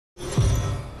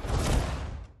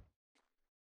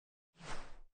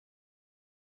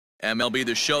MLB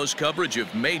The Show's coverage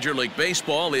of Major League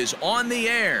Baseball is on the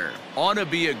air. Ought to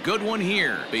be a good one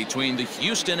here between the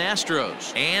Houston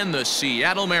Astros and the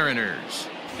Seattle Mariners.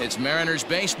 It's Mariners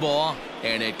baseball,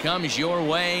 and it comes your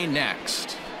way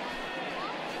next.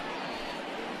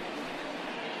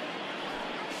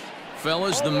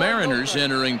 Fellas, the Mariners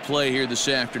entering play here this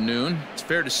afternoon. It's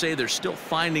fair to say they're still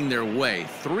finding their way.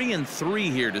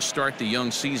 3-3 here to start the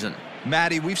young season.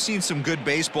 Matty, we've seen some good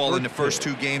baseball in the first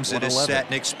two games of this set,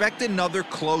 and expect another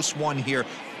close one here.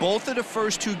 Both of the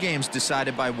first two games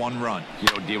decided by one run.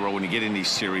 You know, D-Roll, when you get in these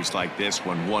series like this,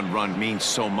 when one run means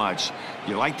so much,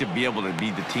 you like to be able to be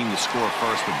the team to score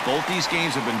first. But both these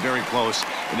games have been very close,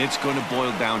 and it's going to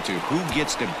boil down to who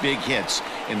gets the big hits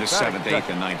in the 7th,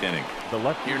 8th, and 9th inning.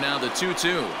 Here now the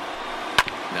 2-2.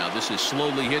 Now this is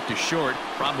slowly hit to short,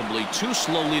 probably too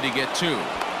slowly to get to.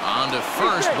 On to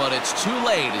first, but it's too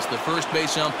late as the first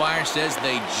base umpire says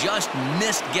they just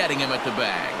missed getting him at the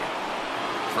bag.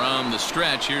 From the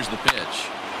stretch, here's the pitch.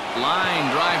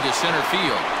 Line drive to center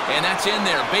field, and that's in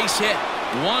there. Base hit.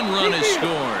 One run is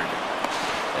scored.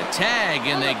 A tag,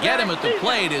 and they get him at the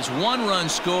plate as one run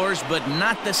scores, but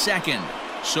not the second.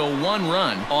 So one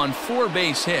run on 4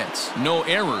 base hits, no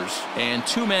errors, and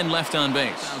 2 men left on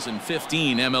base.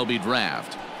 2015 MLB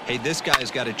Draft. Hey, this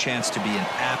guy's got a chance to be an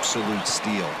absolute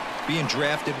steal. Being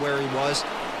drafted where he was,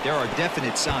 there are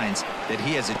definite signs that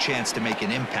he has a chance to make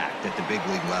an impact at the big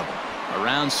league level.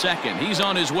 Around second, he's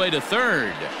on his way to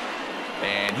third,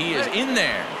 and he is in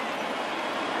there.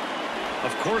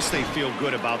 Of course they feel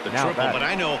good about the triple, but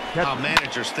I know how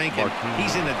managers thinking.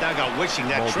 He's in the dugout wishing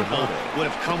that triple would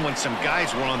have come when some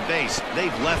guys were on base.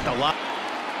 They've left a lot.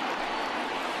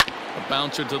 A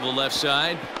bouncer to the left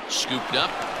side, scooped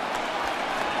up.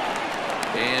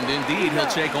 And indeed, he'll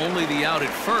take only the out at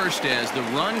first as the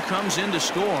run comes in to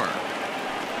score.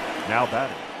 Now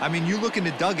batting. I mean, you look in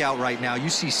the dugout right now, you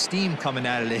see steam coming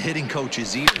out of the hitting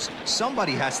coach's ears.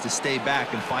 Somebody has to stay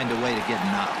back and find a way to get a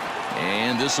knock.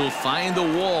 And this will find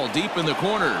the wall deep in the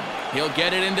corner. He'll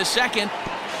get it into second.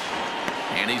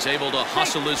 And he's able to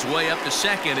hustle his way up to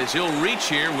second as he'll reach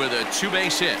here with a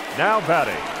 2-base hit. Now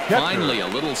batting. Finally, a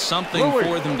little something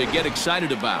for them to get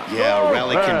excited about. Yeah, a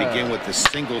rally can begin with the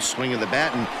single swing of the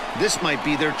bat, and this might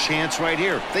be their chance right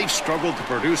here. They've struggled to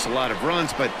produce a lot of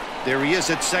runs, but there he is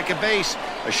at second base.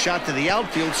 A shot to the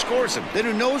outfield scores him. Then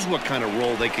who knows what kind of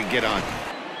roll they could get on.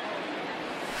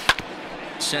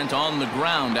 Sent on the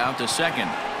ground out to second.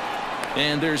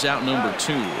 And there's out number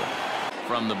 2.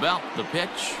 From the belt, the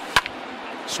pitch.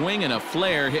 Swing and a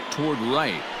flare hit toward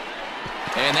right.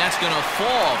 And that's going to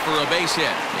fall for a base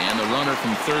hit. And the runner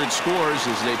from third scores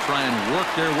as they try and work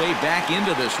their way back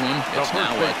into this one. It's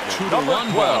now a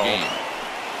 2-1 ball game.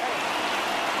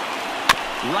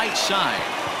 Right side.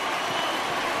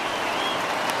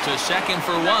 To second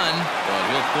for 1. But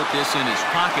he'll put this in his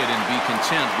pocket and be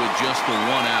content with just the 1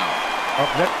 out.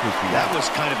 Up next is that was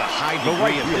kind of a high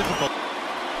degree of difficulty.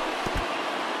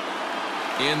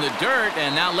 In the dirt,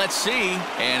 and now let's see.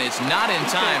 And it's not in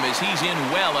time as he's in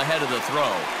well ahead of the throw.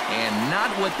 And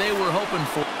not what they were hoping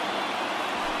for.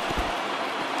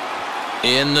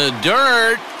 In the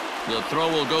dirt. The throw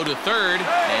will go to third.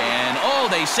 And,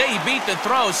 oh, they say he beat the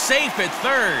throw. Safe at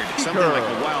third. Something like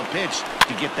a wild pitch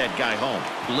to get that guy home.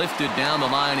 Lifted down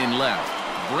the line in left.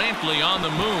 Brantley on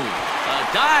the move. A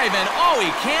dive, and, oh,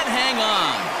 he can't hang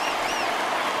on.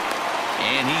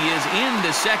 And he is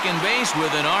into second base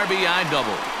with an RBI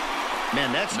double.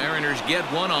 Man, that's... Mariners get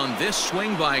one on this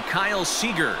swing by Kyle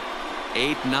Seager.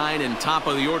 8, 9, and top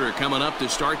of the order coming up to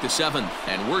start the 7th.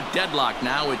 And we're deadlocked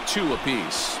now at 2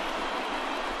 apiece.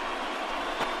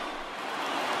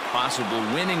 Possible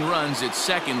winning runs at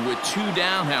second with 2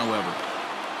 down, however.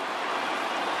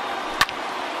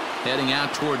 Heading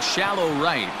out towards shallow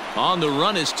right. On the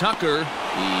run is Tucker.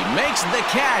 He makes the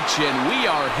catch, and we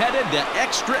are headed to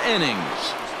extra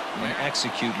innings. And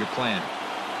execute your plan.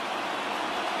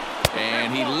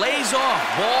 And he lays off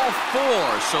ball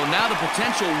 4. So now the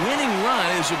potential winning run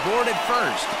is aboard at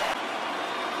first.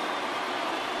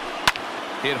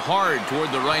 Hit hard toward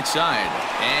the right side.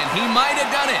 And he might have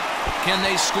done it. Can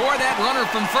they score that runner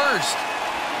from first?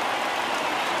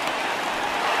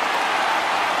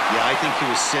 Yeah, I think he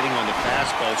was sitting on the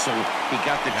fastball, so he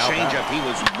got the changeup. He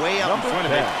was way out in front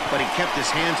of it, but he kept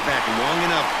his hands back long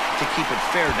enough to keep it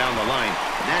fair down the line.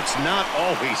 That's not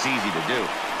always easy to do.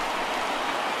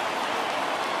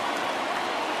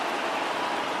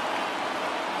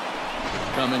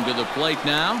 Coming to the plate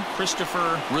now,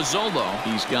 Christopher Rizzolo.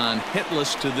 He's gone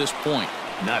hitless to this point.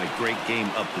 Not a great game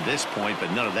up to this point,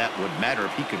 but none of that would matter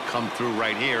if he could come through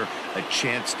right here. A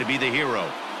chance to be the hero.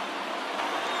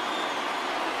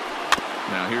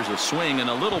 Now here's a swing and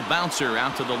a little bouncer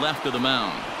out to the left of the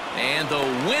mound. And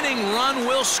the winning run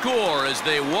will score as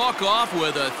they walk off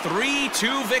with a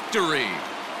 3-2 victory.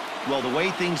 Well, the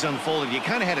way things unfolded, you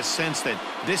kind of had a sense that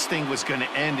this thing was going to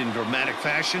end in dramatic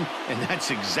fashion, and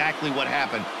that's exactly what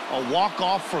happened. A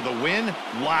walk-off for the win?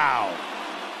 Wow.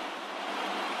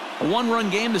 A one-run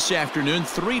game this afternoon,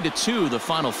 3-2 the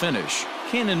final finish.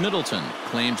 Cannon Middleton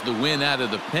claims the win out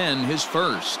of the pen, his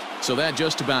first. So that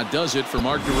just about does it for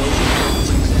Mark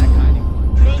DeRozan.